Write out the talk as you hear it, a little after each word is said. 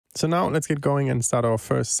So now let's get going and start our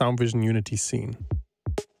first SOUNDVISION Unity scene.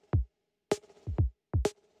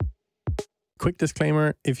 Quick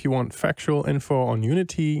disclaimer, if you want factual info on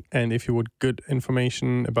Unity and if you want good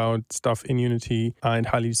information about stuff in Unity, I'd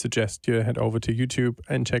highly suggest you head over to YouTube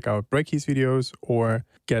and check out Breaky's videos or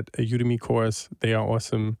get a Udemy course. They are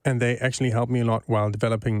awesome and they actually helped me a lot while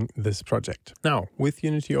developing this project. Now, with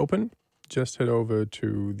Unity open, just head over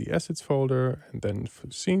to the assets folder and then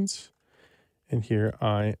for scenes. And here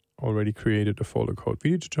I already created a folder called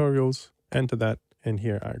video tutorials. Enter that. And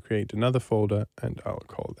here I create another folder and I'll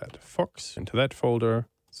call that Fox. Into that folder,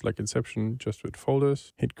 it's like Inception, just with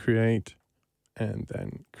folders. Hit create and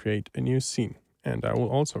then create a new scene. And I will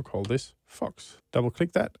also call this Fox. Double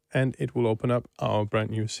click that and it will open up our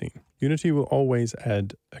brand new scene. Unity will always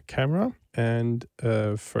add a camera and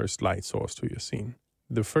a first light source to your scene.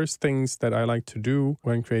 The first things that I like to do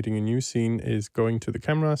when creating a new scene is going to the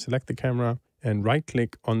camera, select the camera, and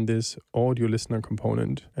right-click on this audio listener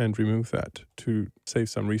component and remove that to save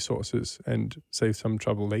some resources and save some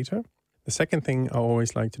trouble later. The second thing I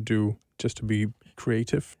always like to do, just to be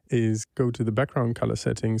creative, is go to the background color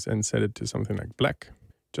settings and set it to something like black,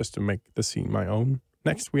 just to make the scene my own.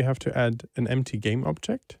 Next, we have to add an empty game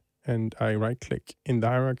object, and I right-click in the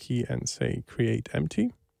hierarchy and say create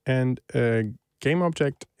empty. And a game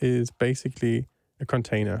object is basically a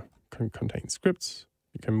container, contains scripts.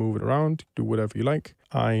 You can move it around, do whatever you like.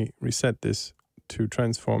 I reset this to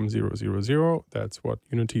transform 000. That's what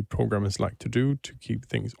Unity programmers like to do to keep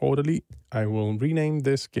things orderly. I will rename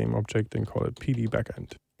this game object and call it PD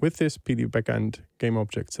backend. With this PD backend game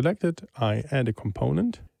object selected, I add a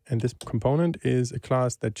component. And this component is a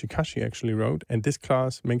class that Chikashi actually wrote. And this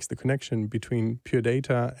class makes the connection between pure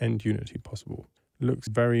data and Unity possible. It looks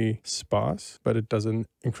very sparse, but it does an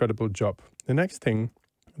incredible job. The next thing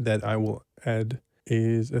that I will add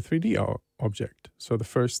is a 3D object. So the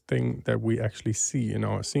first thing that we actually see in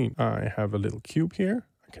our scene, I have a little cube here.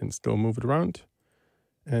 I can still move it around.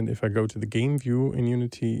 And if I go to the game view in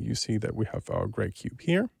Unity, you see that we have our gray cube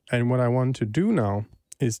here. And what I want to do now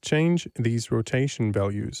is change these rotation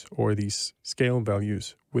values or these scale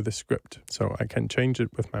values with a script. So I can change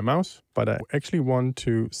it with my mouse, but I actually want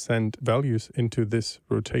to send values into this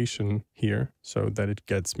rotation here so that it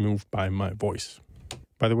gets moved by my voice.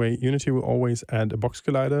 By the way, Unity will always add a box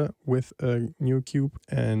collider with a new cube,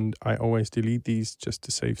 and I always delete these just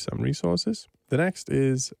to save some resources. The next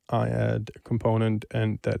is I add a component,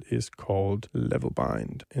 and that is called level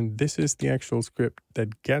bind. And this is the actual script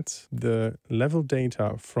that gets the level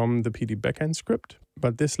data from the PD backend script.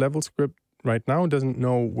 But this level script right now doesn't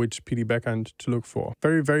know which PD backend to look for.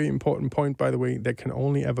 Very, very important point, by the way, there can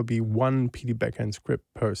only ever be one PD backend script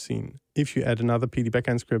per scene. If you add another PD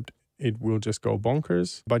backend script, it will just go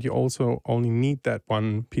bonkers, but you also only need that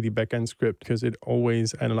one PD backend script because it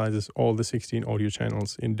always analyzes all the 16 audio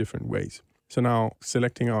channels in different ways. So now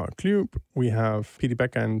selecting our cube, we have PD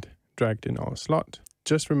backend dragged in our slot.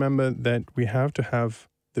 Just remember that we have to have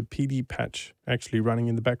the PD patch actually running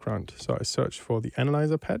in the background. So I search for the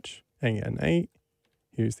analyzer patch, ANA,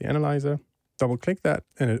 here's the analyzer, double click that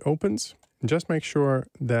and it opens. And just make sure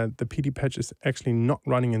that the PD patch is actually not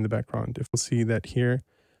running in the background. If we'll see that here,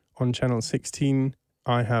 on channel 16,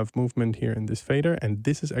 I have movement here in this fader, and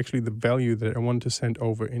this is actually the value that I want to send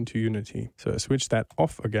over into Unity. So I switch that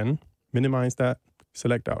off again, minimize that,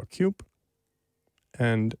 select our cube,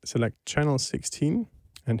 and select channel 16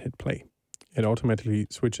 and hit play. It automatically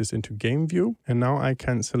switches into game view, and now I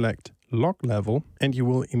can select log level, and you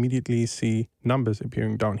will immediately see numbers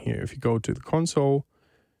appearing down here. If you go to the console,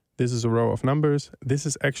 this is a row of numbers. This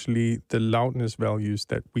is actually the loudness values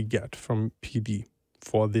that we get from PD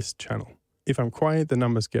for this channel. If I'm quiet, the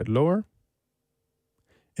numbers get lower.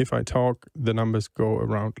 If I talk, the numbers go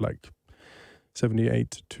around like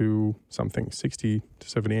 78 to something, 60 to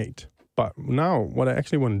 78. But now what I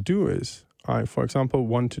actually want to do is I, for example,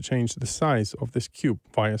 want to change the size of this cube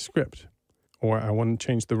via script, or I want to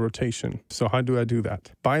change the rotation. So how do I do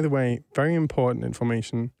that? By the way, very important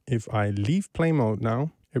information. If I leave play mode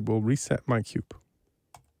now, it will reset my cube.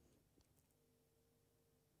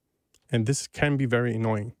 And this can be very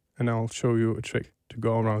annoying, and I'll show you a trick to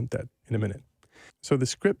go around that in a minute. So the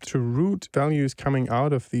script to route values coming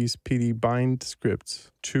out of these PD bind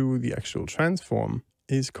scripts to the actual transform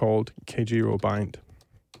is called KGRO bind.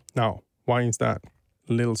 Now, why is that?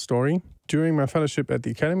 Little story. During my fellowship at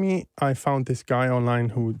the academy, I found this guy online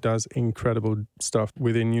who does incredible stuff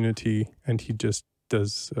within Unity, and he just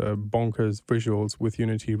does bonkers visuals with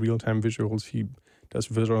Unity, real-time visuals. He does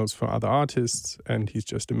visuals for other artists, and he's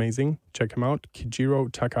just amazing. Check him out, Kijiro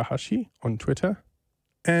Takahashi on Twitter.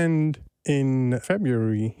 And In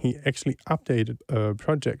February, he actually updated a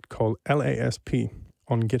project called LASP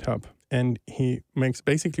on GitHub. And he makes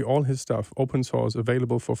basically all his stuff open source,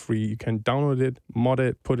 available for free. You can download it, mod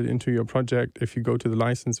it, put it into your project. If you go to the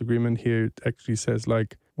license agreement here, it actually says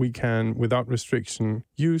like, we can, without restriction,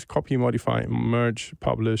 use, copy, modify, merge,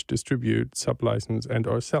 publish, distribute, sublicense, and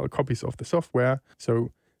or sell copies of the software. So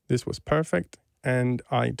this was perfect. And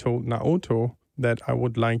I told Naoto that I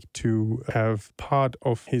would like to have part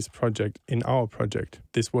of his project in our project.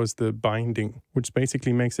 This was the binding, which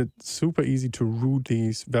basically makes it super easy to route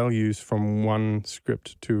these values from one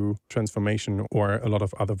script to transformation or a lot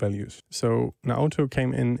of other values. So Naoto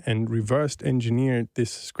came in and reversed engineered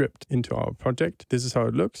this script into our project. This is how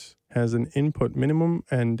it looks. Has an input minimum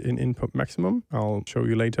and an input maximum. I'll show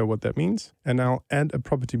you later what that means. And I'll add a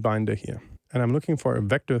property binder here. And I'm looking for a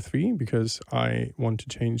vector 3 because I want to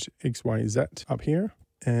change x, y, z up here.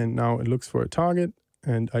 And now it looks for a target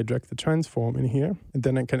and I drag the transform in here. And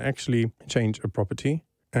then I can actually change a property.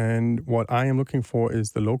 And what I am looking for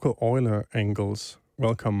is the local Euler angles.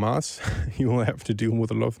 Welcome mass. You will have to deal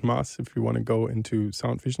with a lot of mass if you want to go into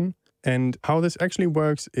SOUNDVISION. And how this actually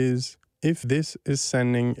works is if this is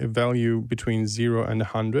sending a value between 0 and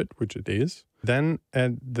 100, which it is, then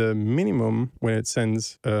at the minimum, when it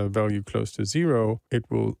sends a value close to 0, it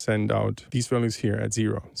will send out these values here at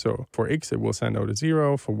 0. So for x, it will send out a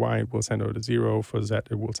 0. For y, it will send out a 0. For z,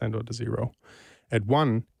 it will send out a 0. At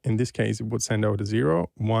 1, in this case, it would send out a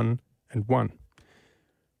 0, 1, and 1.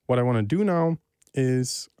 What I want to do now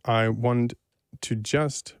is I want to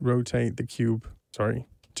just rotate the cube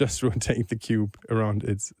around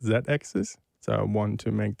its z-axis. So I want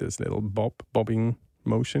to make this little bobbing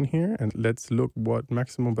motion here, and let's look what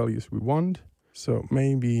maximum values we want. So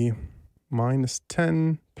maybe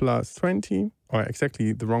 -10 plus 20, or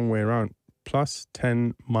exactly the wrong way around, plus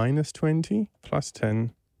 10 minus 20, plus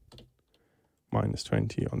 10 minus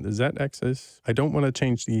 20 on the z-axis. I don't want to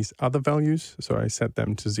change these other values, so I set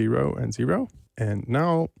them to 0 and 0. And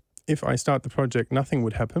now if I start the project, nothing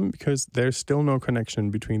would happen because there's still no connection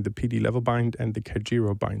between the PD level bind and the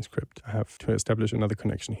Kajiro bind script. I have to establish another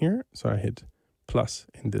connection here, so I hit plus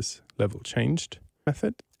in this level changed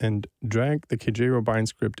method and drag the Kajiro bind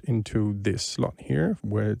script into this slot here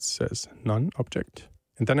where it says none object.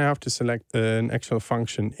 And then I have to select an actual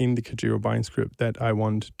function in the Kajiro bind script that I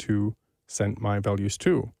want to send my values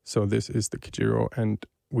to. So this is the Kajiro and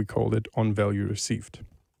we call it onValueReceived.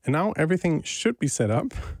 And now everything should be set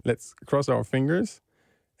up. Let's cross our fingers.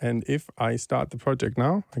 And if I start the project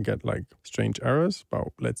now, I get like strange errors, but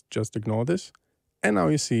let's just ignore this. And now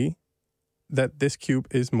you see that this cube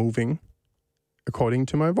is moving according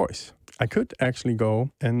to my voice. I could actually go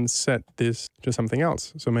and set this to something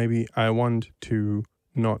else. So maybe I want to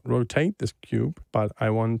not rotate this cube, but I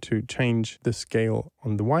want to change the scale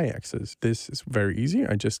on the y-axis. This is very easy.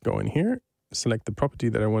 I just go in here, select the property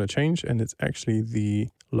that I want to change, and it's actually the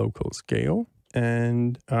local scale.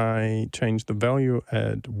 And I change the value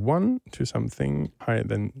at 1 to something higher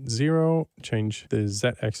than 0, change the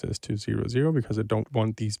z-axis to 0, 0, because I don't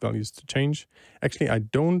want these values to change. Actually, I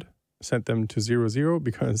don't set them to 0, 0,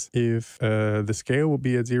 because if the scale will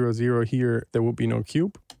be at 0, 0 here, there will be no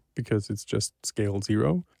cube, because it's just scale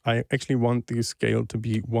 0. I actually want the scale to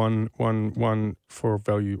be 1, 1, 1 for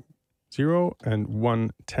value 0, and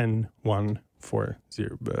 1, 10, 1 for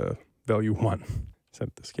value 1.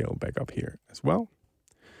 Set the scale back up here as well.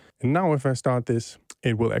 And now if I start this,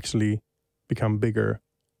 it will actually become bigger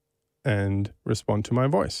and respond to my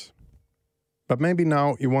voice. But maybe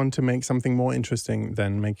now you want to make something more interesting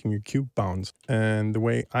than making a cube bounce. And the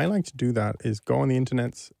way I like to do that is go on the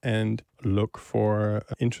internet and look for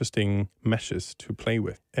interesting meshes to play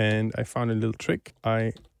with. And I found a little trick.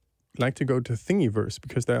 I like to go to Thingiverse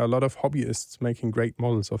because there are a lot of hobbyists making great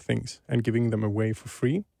models of things and giving them away for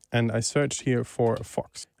free. And I searched here for a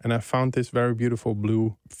fox and I found this very beautiful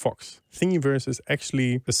blue fox. Thingiverse is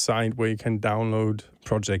actually a site where you can download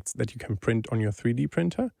projects that you can print on your 3D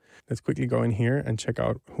printer. Let's quickly go in here and check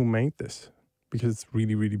out who made this because it's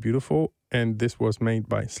really, really beautiful. And this was made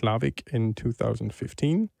by Slavik in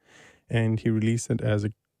 2015. And he released it as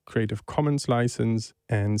a Creative Commons license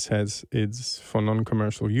and says it's for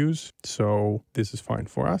non-commercial use. So this is fine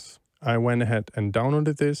for us. I went ahead and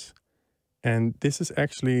downloaded this. And this is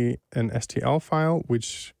actually an STL file,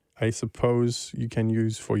 which I suppose you can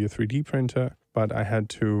use for your 3D printer, but I had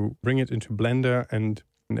to bring it into Blender and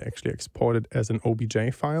actually export it as an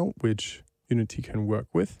OBJ file, which Unity can work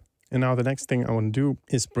with. And now the next thing I want to do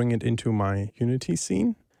is bring it into my Unity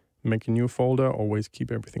scene, make a new folder, always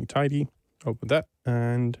keep everything tidy, open that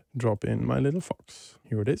and drop in my little fox.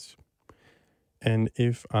 Here it is. And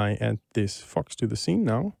if I add this fox to the scene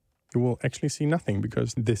now, you will actually see nothing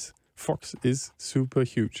because this fox is super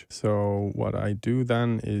huge. So what I do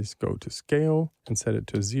then is go to scale and set it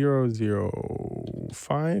to 0, 0,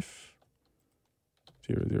 5,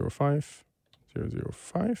 0, 0, 5, 0, 0,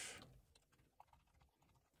 5.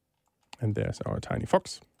 And there's our tiny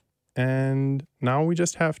fox. And now we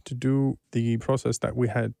just have to do the process that we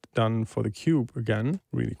had done for the cube again,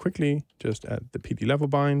 really quickly. Just add the PD level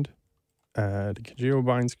bind, add a Kagero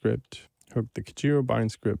bind script, hook the Kagero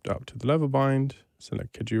bind script up to the level bind,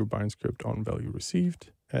 select Kagero bind script on value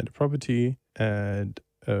received, add a property, add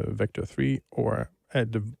a vector 3, or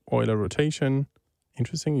add the Euler rotation.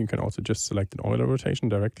 Interesting, you can also just select an Euler rotation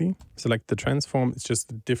directly. Select the transform, it's just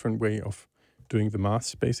a different way of doing the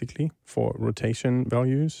maths basically for rotation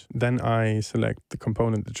values. Then I select the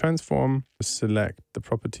component, the transform, select the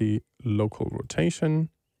property local rotation,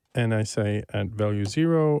 and I say at value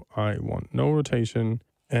 0, I want no rotation,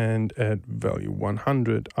 and at value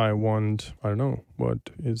 100, I want, I don't know,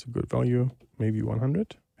 what is a good value? Maybe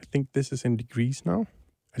 100? I think this is in degrees now.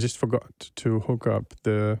 I just forgot to hook up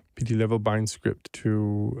the PD level bind script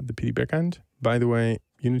to the PD backend. By the way,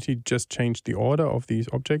 Unity just changed the order of these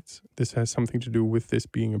objects. This has something to do with this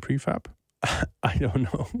being a prefab. I don't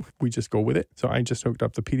know. We just go with it. So I just hooked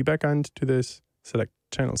up the PD backend to this, select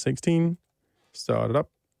channel 16, start it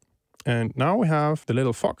up. And now we have the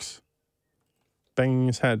little fox banging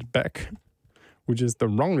his head back, which is the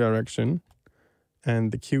wrong direction,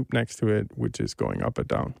 and the cube next to it, which is going up and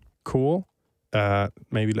down. Cool.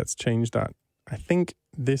 Maybe let's change that. I think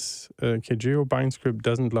this Kagero bind script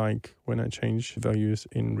doesn't like when I change values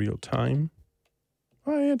in real time.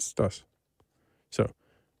 Oh, yeah, it does. So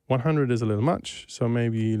 100 is a little much. So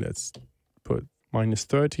maybe let's put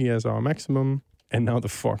 -30 as our maximum. And now the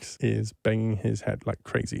fox is banging his head like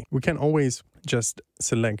crazy. We can always just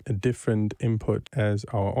select a different input as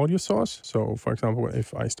our audio source. So for example,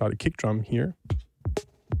 if I start a kick drum here,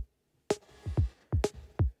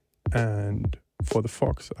 and for the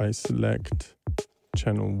fox, I select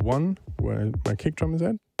channel 1, where my kick drum is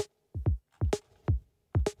at.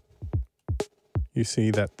 You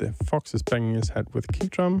see that the fox is banging his head with the kick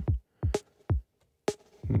drum.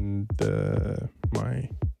 And my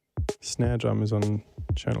snare drum is on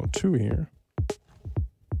channel 2 here.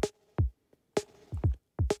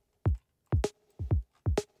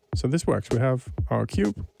 So this works. We have our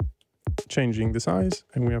cube changing the size,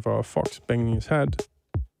 and we have our fox banging his head.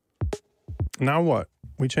 Now what?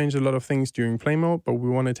 We changed a lot of things during play mode, but we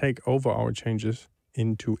want to take over our changes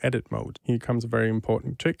into edit mode. Here comes a very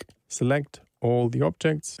important trick. Select all the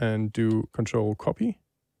objects and do Control Copy.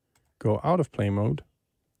 Go out of play mode.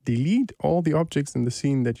 Delete all the objects in the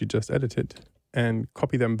scene that you just edited and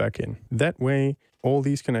copy them back in. That way, all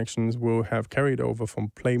these connections will have carried over from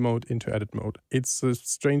play mode into edit mode. It's a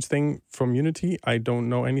strange thing from Unity. I don't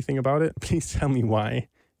know anything about it. Please tell me why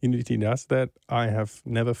Unity does that. I have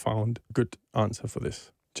never found a good answer for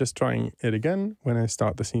this. Just trying it again. When I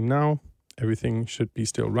start the scene now, everything should be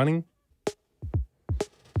still running.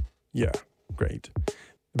 Yeah, great.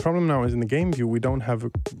 The problem now is in the game view, we don't have a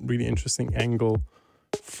really interesting angle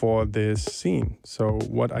for this scene. So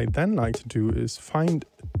what I then like to do is find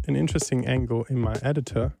an interesting angle in my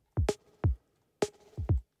editor.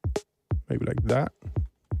 Maybe like that.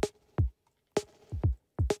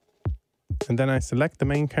 And then I select the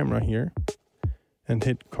main camera here and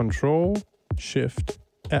hit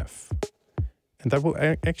Control-Shift-F. And that will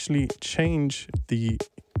actually change the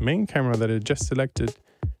main camera that I just selected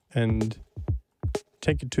and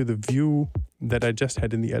take it to the view that I just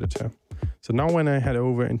had in the editor. So now when I head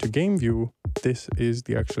over into game view, this is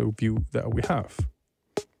the actual view that we have.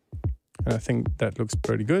 And I think that looks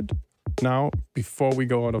pretty good. Now, before we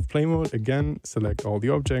go out of play mode, again, select all the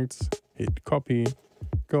objects, hit copy,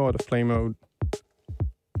 go out of play mode,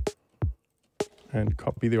 and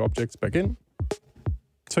copy the objects back in.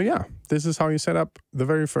 So yeah, this is how you set up the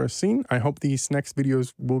very first scene. I hope these next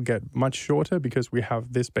videos will get much shorter because we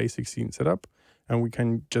have this basic scene set up and we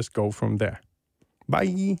can just go from there.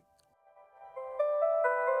 Bye!